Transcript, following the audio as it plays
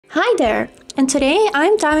Hi there! And today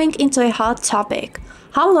I'm diving into a hot topic.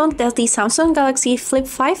 How long does the Samsung Galaxy Flip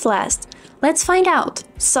 5 last? Let's find out!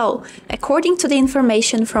 So, according to the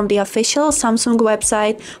information from the official Samsung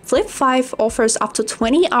website, Flip 5 offers up to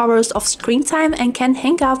 20 hours of screen time and can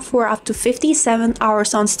hang out for up to 57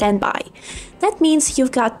 hours on standby. That means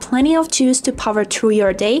you've got plenty of juice to power through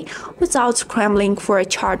your day without scrambling for a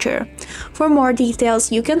charger. For more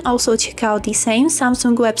details, you can also check out the same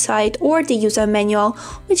Samsung website or the user manual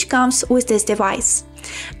which comes with this device.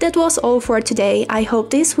 That was all for today. I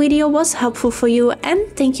hope this video was helpful for you and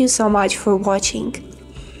thank you so much for watching.